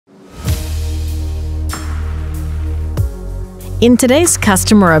In today's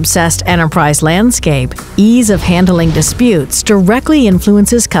customer-obsessed enterprise landscape, ease of handling disputes directly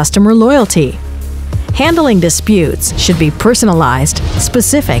influences customer loyalty. Handling disputes should be personalized,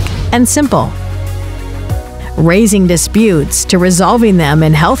 specific, and simple. Raising disputes to resolving them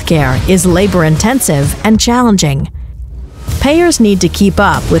in healthcare is labor-intensive and challenging. Payers need to keep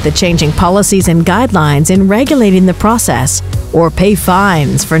up with the changing policies and guidelines in regulating the process, or pay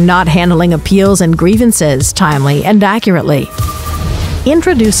fines for not handling appeals and grievances timely and accurately.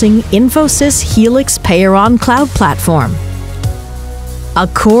 Introducing Infosys HELIX Payer on Cloud platform. A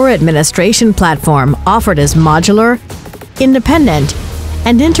core administration platform offered as modular, independent,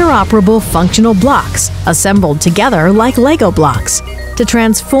 and interoperable functional blocks assembled together like Lego blocks to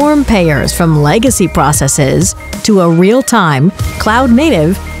transform payers from legacy processes to a real-time,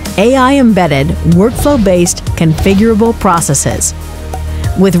 cloud-native, AI-embedded, workflow-based, configurable processes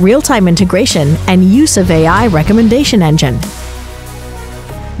with real-time integration and use of AI recommendation engine.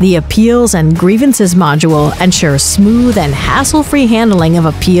 The Appeals and Grievances module ensures smooth and hassle-free handling of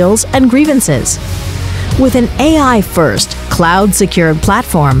appeals and grievances. With an AI-first, cloud-secured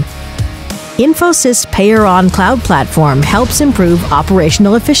platform, Infosys Payer on Cloud platform helps improve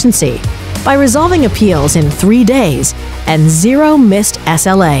operational efficiency by resolving appeals in 3 days and 0 missed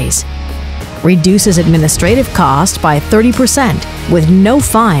SLAs. Reduces administrative cost by 30% with no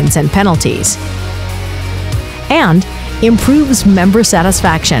fines and penalties. And improves member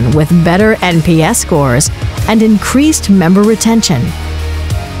satisfaction with better NPS scores and increased member retention.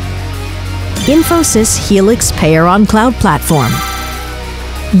 Infosys HELIX Payer on Cloud platform.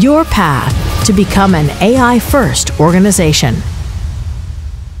 Your path to become an AI-first organization.